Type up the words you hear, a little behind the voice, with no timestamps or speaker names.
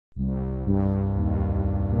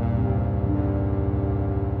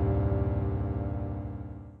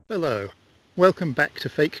Hello, welcome back to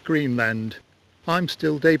Fake Greenland. I'm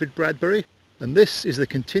still David Bradbury, and this is the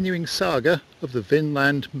continuing saga of the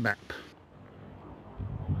Vinland Map.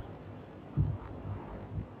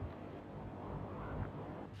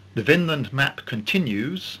 The Vinland Map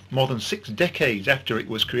continues, more than 6 decades after it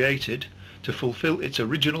was created, to fulfil its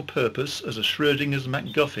original purpose as a Schrödinger's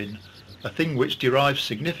MacGuffin, a thing which derives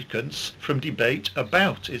significance from debate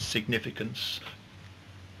about its significance.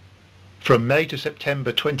 From May to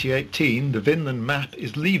September 2018, the Vinland Map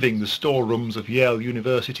is leaving the storerooms of Yale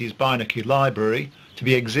University's Beinecke Library to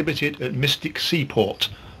be exhibited at Mystic Seaport,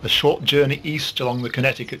 a short journey east along the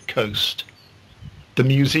Connecticut coast. The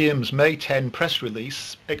museum's May 10 press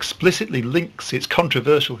release explicitly links its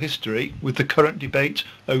controversial history with the current debate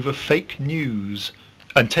over fake news,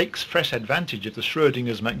 and takes fresh advantage of the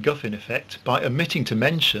Schrödinger's MacGuffin effect by omitting to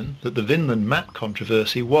mention that the Vinland Map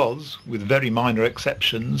controversy was, with very minor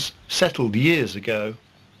exceptions, settled years ago.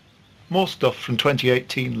 More stuff from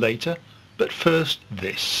 2018 later, but first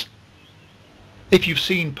this. If you've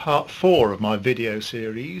seen part 4 of my video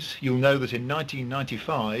series, you'll know that in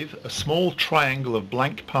 1995 a small triangle of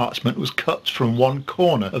blank parchment was cut from one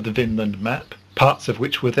corner of the Vinland Map, parts of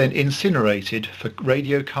which were then incinerated for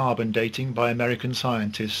radiocarbon dating by American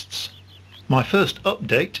scientists. My first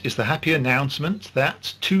update is the happy announcement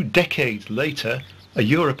that, 2 decades later, a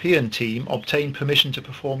European team obtained permission to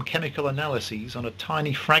perform chemical analyses on a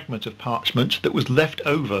tiny fragment of parchment that was left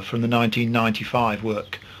over from the 1995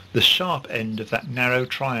 work, the sharp end of that narrow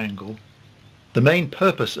triangle. The main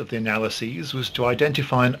purpose of the analyses was to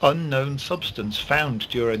identify an unknown substance found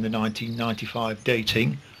during the 1995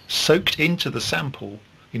 dating, soaked into the sample,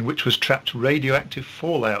 in which was trapped radioactive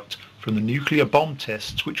fallout from the nuclear bomb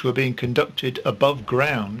tests which were being conducted above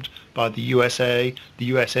ground by the USA,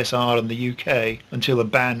 the USSR and the UK until a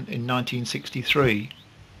ban in 1963.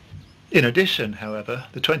 In addition, however,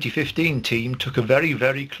 the 2015 team took a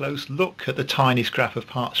very close look at the tiny scrap of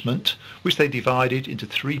parchment, which they divided into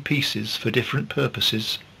 3 pieces for different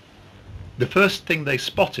purposes. The first thing they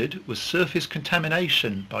spotted was surface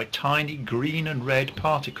contamination by tiny green and red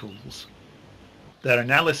particles. Their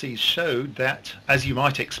analyses showed that, as you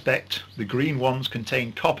might expect, the green ones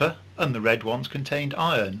contained copper and the red ones contained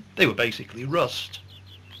iron. They were basically rust.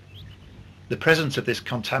 The presence of this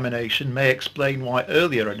contamination may explain why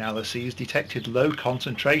earlier analyses detected low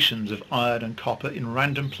concentrations of iron and copper in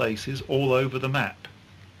random places all over the map.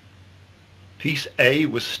 Piece A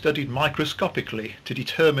was studied microscopically to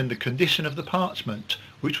determine the condition of the parchment,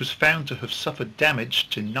 which was found to have suffered damage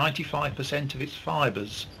to 95% of its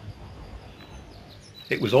fibres.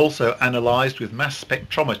 It was also analysed with mass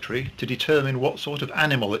spectrometry to determine what sort of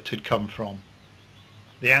animal it had come from.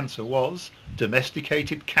 The answer was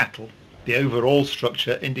domesticated cattle, the overall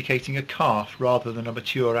structure indicating a calf rather than a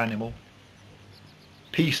mature animal.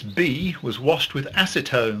 Piece B was washed with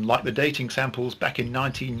acetone like the dating samples back in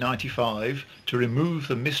 1995 to remove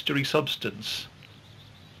the mystery substance.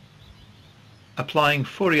 Applying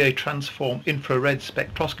Fourier transform infrared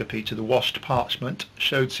spectroscopy to the washed parchment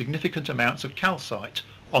showed significant amounts of calcite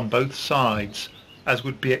on both sides, as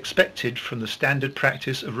would be expected from the standard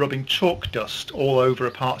practice of rubbing chalk dust all over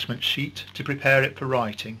a parchment sheet to prepare it for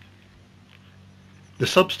writing. The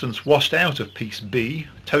substance washed out of piece B,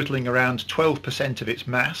 totalling around 12% of its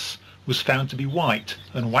mass, was found to be white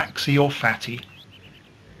and waxy or fatty.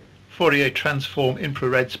 Fourier transform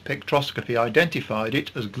infrared spectroscopy identified it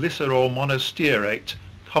as glycerol monostearate,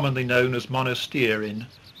 commonly known as monostearin,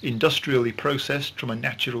 industrially processed from a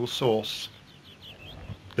natural source.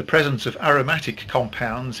 The presence of aromatic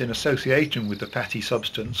compounds in association with the fatty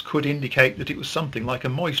substance could indicate that it was something like a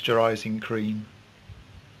moisturising cream.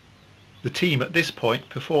 The team at this point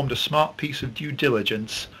performed a smart piece of due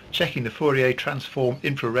diligence, checking the Fourier transform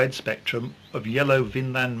infrared spectrum of Yellow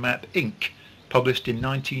Vinland Map ink, published in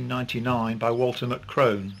 1999 by Walter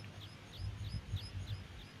McCrone.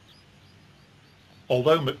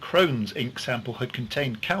 Although McCrone's ink sample had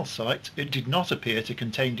contained calcite, it did not appear to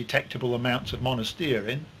contain detectable amounts of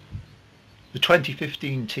monostearin. The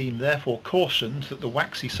 2015 team therefore cautioned that the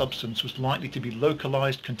waxy substance was likely to be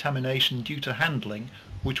localised contamination due to handling,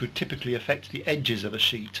 which would typically affect the edges of a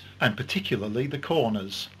sheet, and particularly the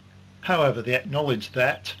corners. However, they acknowledged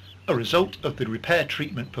that a result of the repair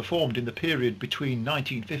treatment performed in the period between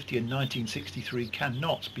 1950 and 1963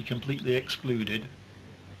 cannot be completely excluded.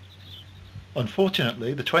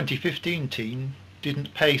 Unfortunately, the 2015 team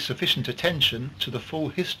didn't pay sufficient attention to the full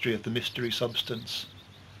history of the mystery substance.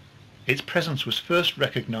 Its presence was first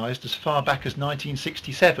recognised as far back as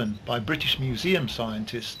 1967 by British museum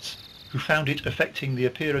scientists, who found it affecting the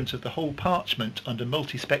appearance of the whole parchment under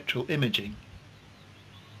multispectral imaging.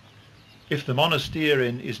 If the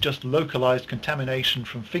monasterin is just localized contamination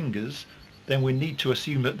from fingers, then we need to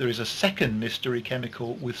assume that there is a second mystery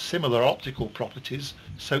chemical with similar optical properties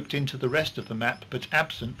soaked into the rest of the map but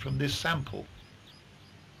absent from this sample.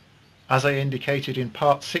 As I indicated in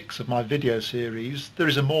part 6 of my video series, there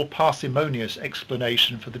is a more parsimonious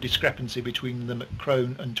explanation for the discrepancy between the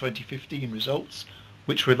McCrone and 2015 results,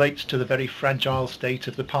 which relates to the very fragile state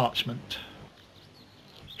of the parchment.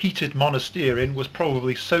 Heated monasterin was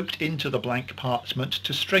probably soaked into the blank parchment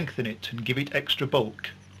to strengthen it and give it extra bulk.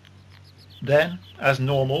 Then, as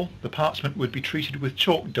normal, the parchment would be treated with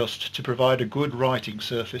chalk dust to provide a good writing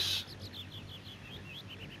surface.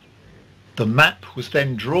 The map was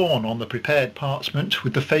then drawn on the prepared parchment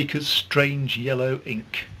with the faker's strange yellow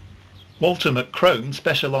ink. Walter McCrone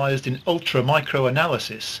specialised in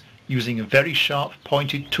ultra-micro-analysis, using a very sharp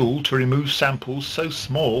pointed tool to remove samples so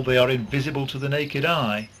small they are invisible to the naked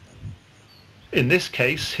eye. In this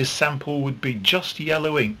case, his sample would be just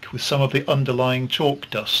yellow ink with some of the underlying chalk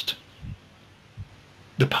dust.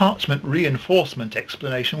 The parchment reinforcement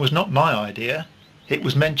explanation was not my idea. It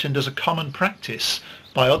was mentioned as a common practice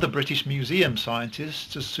by other British museum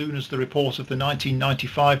scientists as soon as the report of the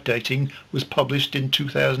 1995 dating was published in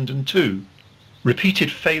 2002.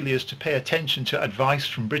 Repeated failures to pay attention to advice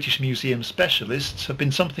from British museum specialists have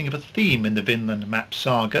been something of a theme in the Vinland Map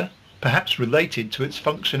saga, perhaps related to its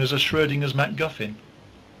function as a Schrödinger's MacGuffin.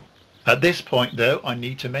 At this point, though, I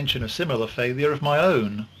need to mention a similar failure of my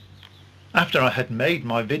own. After I had made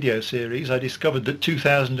my video series, I discovered that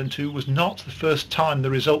 2002 was not the first time the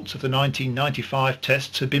results of the 1995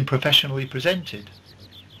 tests had been professionally presented.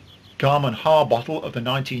 Garman Harbottle of the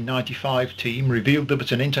 1995 team revealed them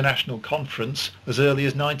at an international conference as early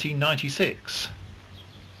as 1996.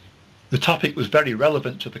 The topic was very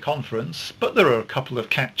relevant to the conference, but there are a couple of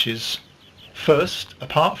catches. First,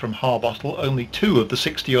 apart from Harbottle, only 2 of the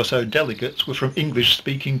 60 or so delegates were from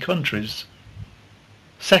English-speaking countries.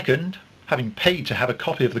 Second, having paid to have a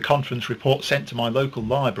copy of the conference report sent to my local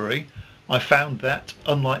library, I found that,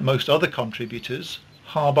 unlike most other contributors,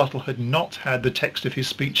 Harbottle had not had the text of his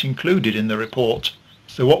speech included in the report,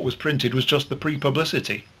 so what was printed was just the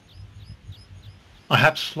pre-publicity. I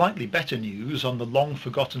have slightly better news on the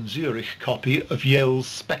long-forgotten Zurich copy of Yale's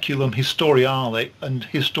Speculum Historiale and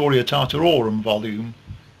Historia Tartarorum volume.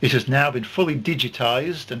 It has now been fully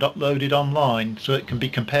digitised and uploaded online, so it can be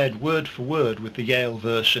compared word for word with the Yale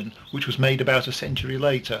version, which was made about a century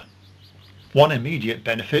later. One immediate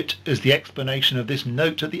benefit is the explanation of this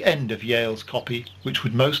note at the end of Yale's copy, which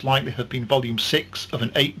would most likely have been volume 6 of an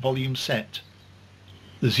 8-volume set.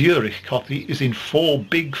 The Zurich copy is in 4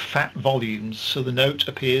 big fat volumes, so the note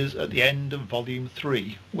appears at the end of volume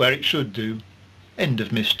 3, where it should do. End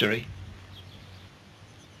of mystery.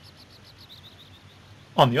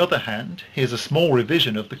 On the other hand, here's a small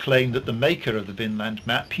revision of the claim that the maker of the Vinland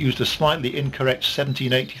map used a slightly incorrect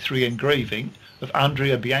 1783 engraving of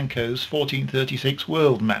Andrea Bianco's 1436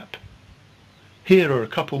 world map. Here are a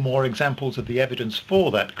couple more examples of the evidence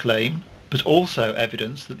for that claim, but also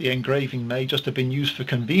evidence that the engraving may just have been used for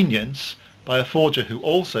convenience by a forger who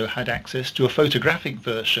also had access to a photographic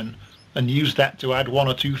version and used that to add 1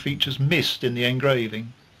 or 2 features missed in the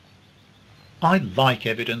engraving. I like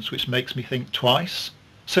evidence which makes me think twice.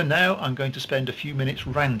 So now I'm going to spend a few minutes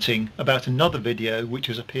ranting about another video which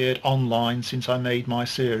has appeared online since I made my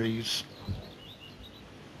series.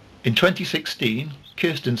 In 2016,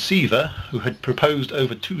 Kirsten Siever, who had proposed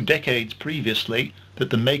over 2 decades previously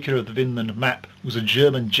that the maker of the Vinland map was a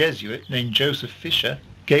German Jesuit named Joseph Fischer,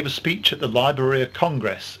 gave a speech at the Library of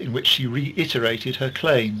Congress in which she reiterated her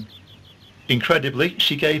claim. Incredibly,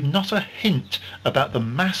 she gave not a hint about the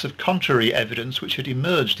mass of contrary evidence which had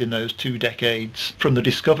emerged in those 2 decades, from the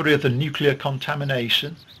discovery of the nuclear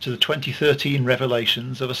contamination to the 2013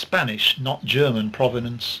 revelations of a Spanish, not German,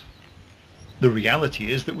 provenance. The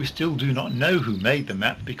reality is that we still do not know who made the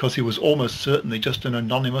map because he was almost certainly just an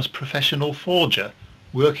anonymous professional forger,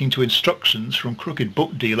 working to instructions from crooked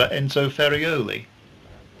book dealer Enzo Ferrioli.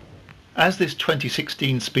 As this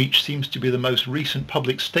 2016 speech seems to be the most recent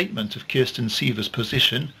public statement of Kirsten Siever's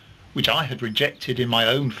position, which I had rejected in my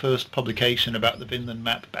own first publication about the Vinland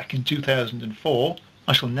map back in 2004,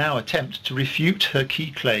 I shall now attempt to refute her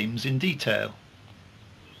key claims in detail.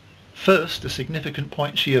 First, a significant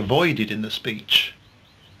point she avoided in the speech.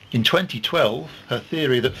 In 2012, her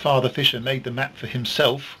theory that Father Fischer made the map for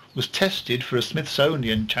himself was tested for a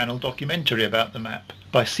Smithsonian Channel documentary about the map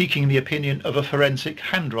by seeking the opinion of a forensic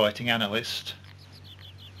handwriting analyst.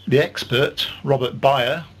 The expert, Robert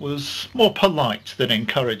Beyer, was more polite than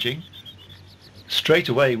encouraging. Straight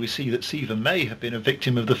away we see that Seaver may have been a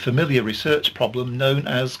victim of the familiar research problem known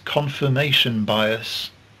as confirmation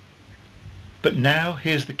bias. But now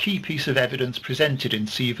here's the key piece of evidence presented in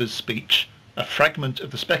Seaver's speech, a fragment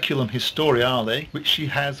of the Speculum Historiale which she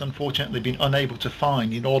has unfortunately been unable to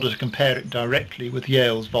find in order to compare it directly with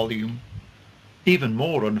Yale's volume. Even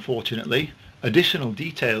more unfortunately, additional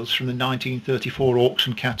details from the 1934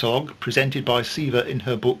 auction catalogue presented by Seaver in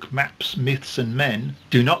her book Maps, Myths and Men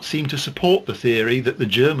do not seem to support the theory that the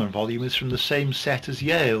German volume is from the same set as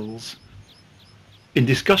Yale's. In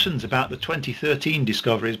discussions about the 2013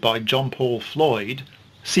 discoveries by Paul Floyd,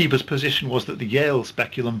 Seaver's position was that the Yale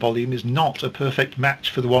Speculum volume is not a perfect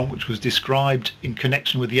match for the one which was described in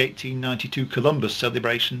connection with the 1892 Columbus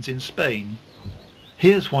celebrations in Spain.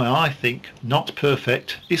 Here's why I think not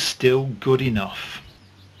perfect is still good enough.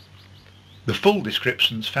 The full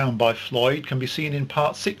descriptions found by Floyd can be seen in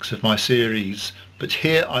part 6 of my series, but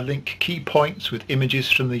here I link key points with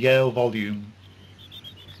images from the Yale volume.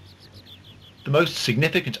 The most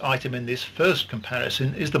significant item in this first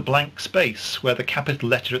comparison is the blank space where the capital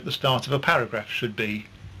letter at the start of a paragraph should be.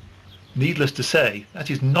 Needless to say, that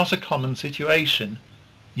is not a common situation,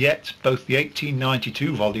 yet both the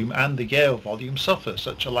 1892 volume and the Yale volume suffer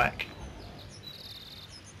such a lack.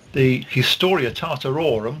 The Historia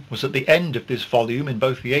Tartarorum was at the end of this volume in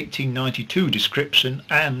both the 1892 description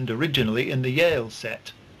and originally in the Yale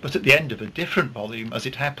set, but at the end of a different volume, as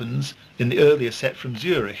it happens, in the earlier set from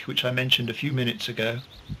Zurich, which I mentioned a few minutes ago.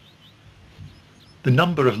 The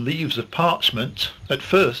number of leaves of parchment at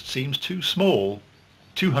first seems too small.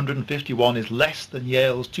 251 is less than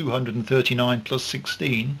Yale's 239 plus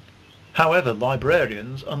 16. However,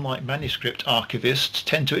 librarians, unlike manuscript archivists,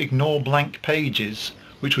 tend to ignore blank pages,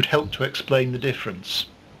 which would help to explain the difference.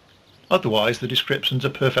 Otherwise, the descriptions are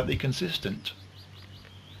perfectly consistent.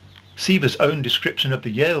 Seaver's own description of the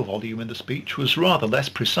Yale volume in the speech was rather less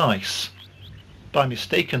precise. By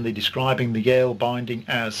mistakenly describing the Yale binding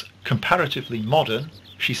as comparatively modern,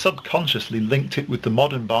 she subconsciously linked it with the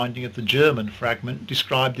modern binding of the German fragment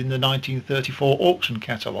described in the 1934 auction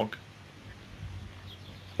catalogue.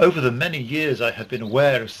 Over the many years I have been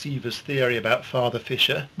aware of Seaver's theory about Father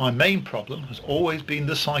Fisher, my main problem has always been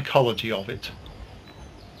the psychology of it.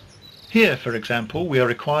 Here, for example, we are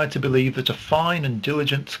required to believe that a fine and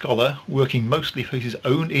diligent scholar, working mostly for his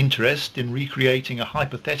own interest in recreating a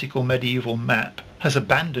hypothetical medieval map, has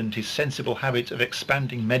abandoned his sensible habit of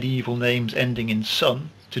expanding medieval names ending in son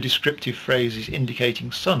to descriptive phrases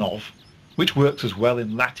indicating son of, which works as well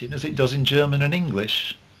in Latin as it does in German and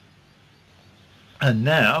English. And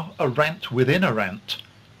now, a rant within a rant.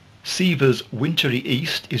 Seaver's Wintry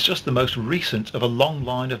East is just the most recent of a long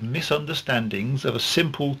line of misunderstandings of a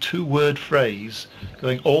simple two-word phrase,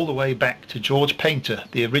 going all the way back to George Painter,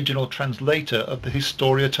 the original translator of the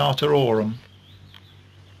Historia Tartarorum.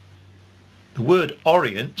 The word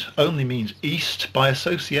Orient only means east by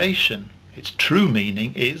association. Its true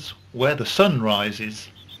meaning is where the sun rises.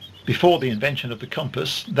 Before the invention of the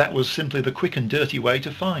compass, that was simply the quick and dirty way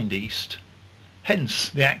to find east. Hence,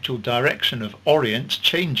 the actual direction of Orient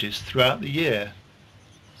changes throughout the year.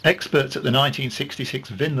 Experts at the 1966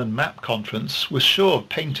 Vinland Map conference were sure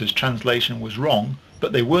Painter's translation was wrong,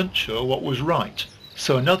 but they weren't sure what was right,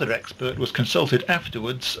 so another expert was consulted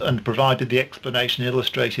afterwards and provided the explanation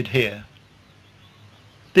illustrated here.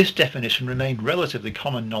 This definition remained relatively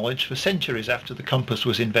common knowledge for centuries after the compass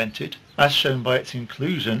was invented, as shown by its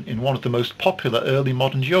inclusion in one of the most popular early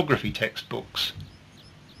modern geography textbooks.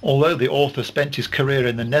 Although the author spent his career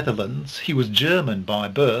in the Netherlands, he was German by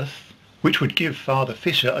birth, which would give Father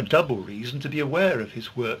Fisher a double reason to be aware of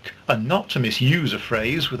his work, and not to misuse a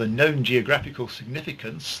phrase with a known geographical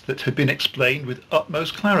significance that had been explained with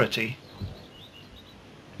utmost clarity.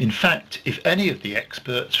 In fact, if any of the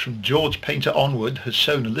experts from George Painter onward had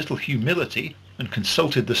shown a little humility and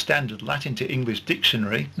consulted the standard Latin to English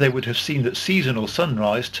dictionary, they would have seen that seasonal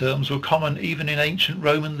sunrise terms were common even in ancient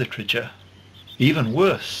Roman literature. Even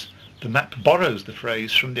worse, the map borrows the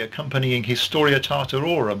phrase from the accompanying Historia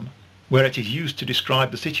Tartarorum, where it is used to describe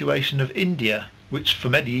the situation of India, which for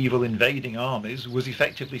medieval invading armies was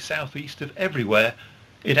effectively southeast of everywhere,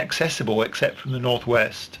 inaccessible except from the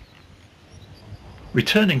northwest.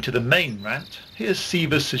 Returning to the main rant, here's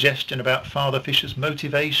Seaver's suggestion about Father Fisher's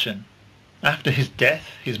motivation. After his death,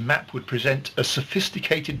 his map would present a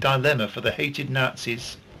sophisticated dilemma for the hated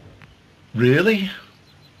Nazis. Really?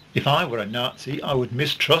 If I were a Nazi, I would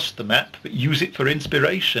mistrust the map but use it for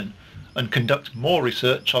inspiration and conduct more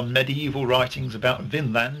research on medieval writings about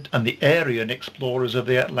Vinland and the Aryan explorers of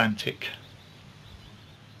the Atlantic.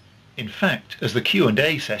 In fact, as the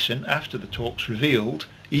Q&A session after the talks revealed,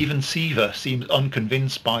 Even Siva seems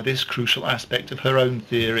unconvinced by this crucial aspect of her own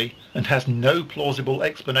theory, and has no plausible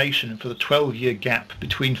explanation for the 12-year gap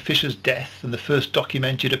between Fisher's death and the first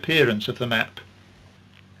documented appearance of the map.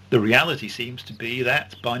 The reality seems to be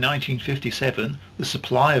that by 1957 the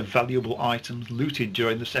supply of valuable items looted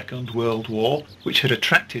during the Second World War, which had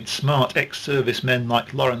attracted smart ex-servicemen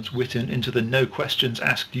like Lawrence Whitten into the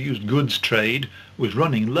no-questions-asked used goods trade, was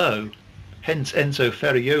running low. Hence Enzo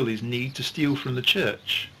Ferrioli's need to steal from the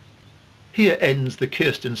church. Here ends the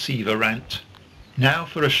Kirsten Siva rant. Now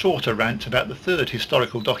for a shorter rant about the third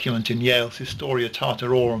historical document in Yale's Historia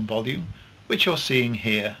Tartarorum volume, which you're seeing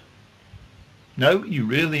here. No, you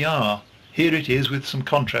really are. Here it is with some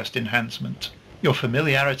contrast enhancement. Your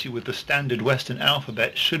familiarity with the standard Western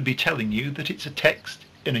alphabet should be telling you that it's a text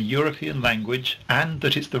in a European language and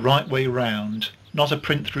that it's the right way round, not a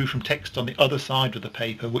print through from text on the other side of the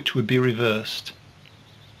paper, which would be reversed.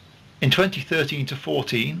 In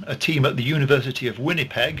 2013-14, a team at the University of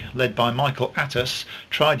Winnipeg, led by Michael Attas,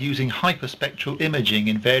 tried using hyperspectral imaging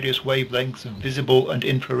in various wavelengths of visible and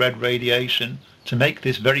infrared radiation to make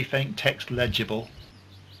this very faint text legible.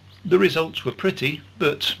 The results were pretty,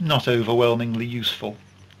 but not overwhelmingly useful.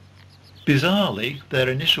 Bizarrely, their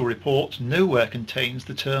initial report nowhere contains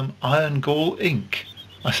the term iron gall ink.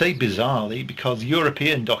 I say bizarrely because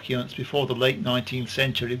European documents before the late 19th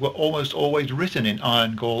century were almost always written in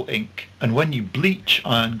iron gall ink, and when you bleach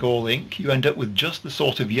iron gall ink you end up with just the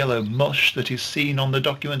sort of yellow mush that is seen on the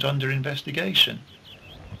document under investigation.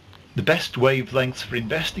 The best wavelengths for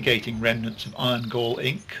investigating remnants of iron gall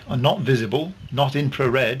ink are not visible, not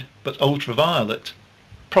infrared, but ultraviolet.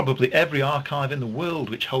 Probably every archive in the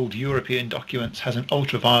world which holds European documents has an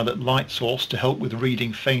ultraviolet light source to help with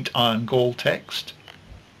reading faint iron gall text.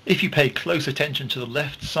 If you pay close attention to the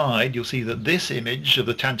left side, you'll see that this image of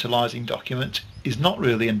the tantalizing document is not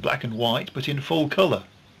really in black and white, but in full colour.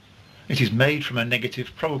 It is made from a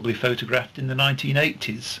negative probably photographed in the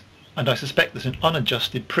 1980s, and I suspect that an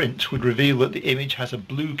unadjusted print would reveal that the image has a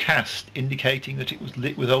blue cast indicating that it was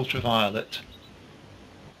lit with ultraviolet.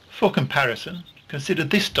 For comparison, consider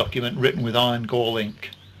this document written with iron gall ink.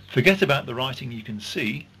 Forget about the writing you can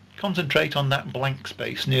see, concentrate on that blank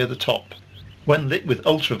space near the top. When lit with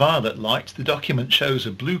ultraviolet light, the document shows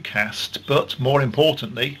a blue cast, but more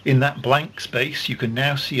importantly, in that blank space you can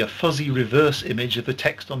now see a fuzzy reverse image of the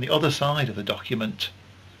text on the other side of the document.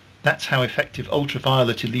 That's how effective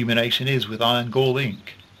ultraviolet illumination is with iron gall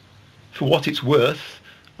ink. For what it's worth,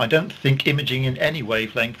 I don't think imaging in any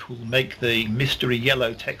wavelength will make the mystery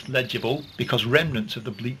yellow text legible, because remnants of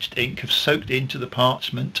the bleached ink have soaked into the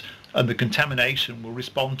parchment and the contamination will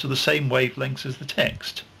respond to the same wavelengths as the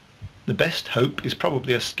text. The best hope is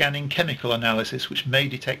probably a scanning chemical analysis which may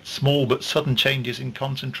detect small but sudden changes in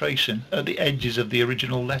concentration at the edges of the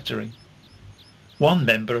original lettering. One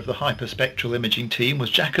member of the hyperspectral imaging team was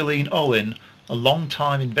Jacqueline Ollin, a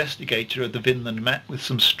long-time investigator of the Vinland Map with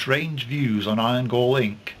some strange views on iron gall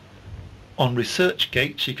ink. On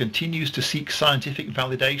ResearchGate she continues to seek scientific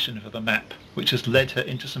validation for the map, which has led her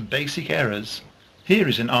into some basic errors. Here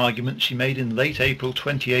is an argument she made in late April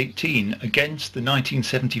 2018 against the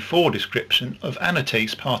 1974 description of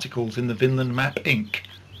anatase particles in the Vinland Map ink,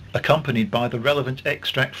 accompanied by the relevant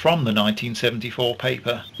extract from the 1974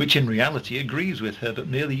 paper, which in reality agrees with her but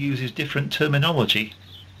merely uses different terminology.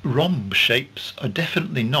 Rhomb shapes are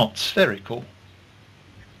definitely not spherical.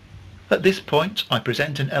 At this point I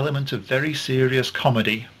present an element of very serious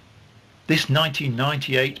comedy. This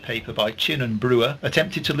 1998 paper by Chin and Brewer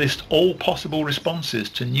attempted to list all possible responses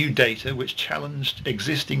to new data which challenged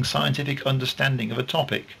existing scientific understanding of a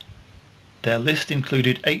topic. Their list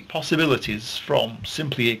included 8 possibilities, from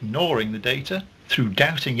simply ignoring the data, through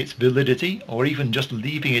doubting its validity, or even just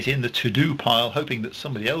leaving it in the to-do pile hoping that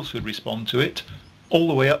somebody else would respond to it, all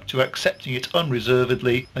the way up to accepting it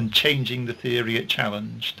unreservedly and changing the theory it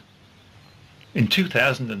challenged. In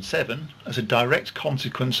 2007, as a direct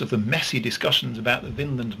consequence of the messy discussions about the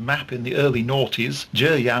Vinland Map in the early noughties,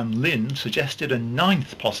 Jan Lin suggested a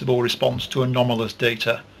 9th possible response to anomalous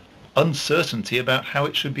data: uncertainty about how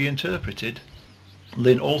it should be interpreted.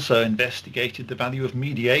 Lin also investigated the value of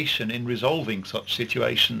mediation in resolving such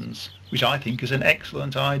situations, which I think is an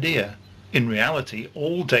excellent idea. In reality,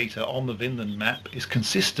 all data on the Vinland Map is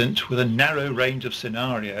consistent with a narrow range of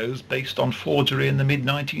scenarios based on forgery in the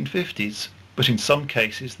mid-1950s. But in some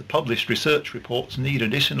cases the published research reports need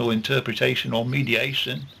additional interpretation or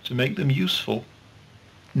mediation to make them useful.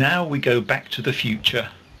 Now we go back to the future.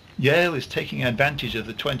 Yale is taking advantage of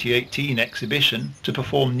the 2018 exhibition to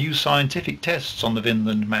perform new scientific tests on the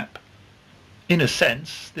Vinland Map. In a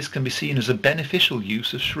sense, this can be seen as a beneficial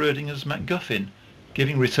use of Schrödinger's MacGuffin,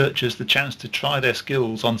 giving researchers the chance to try their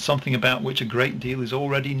skills on something about which a great deal is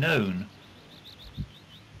already known.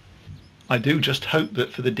 I do just hope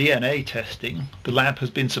that for the DNA testing, the lab has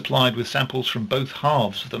been supplied with samples from both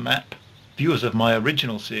halves of the map. Viewers of my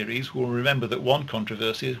original series will remember that one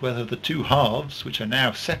controversy is whether the two halves, which are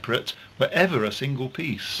now separate, were ever a single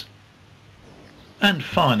piece. And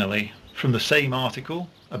finally, from the same article,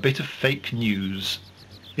 a bit of fake news.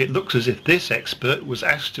 It looks as if this expert was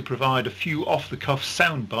asked to provide a few off-the-cuff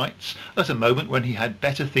sound bites at a moment when he had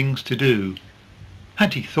better things to do.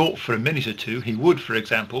 Had he thought for a minute or two, he would, for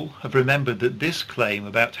example, have remembered that this claim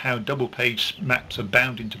about how double-page maps are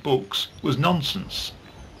bound into books was nonsense.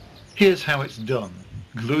 Here's how it's done,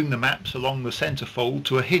 gluing the maps along the centrefold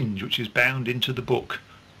to a hinge which is bound into the book.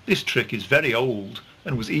 This trick is very old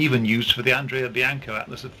and was even used for the Andrea Bianco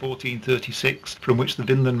Atlas of 1436, from which the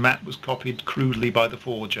Vinland Map was copied crudely by the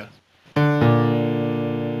forger.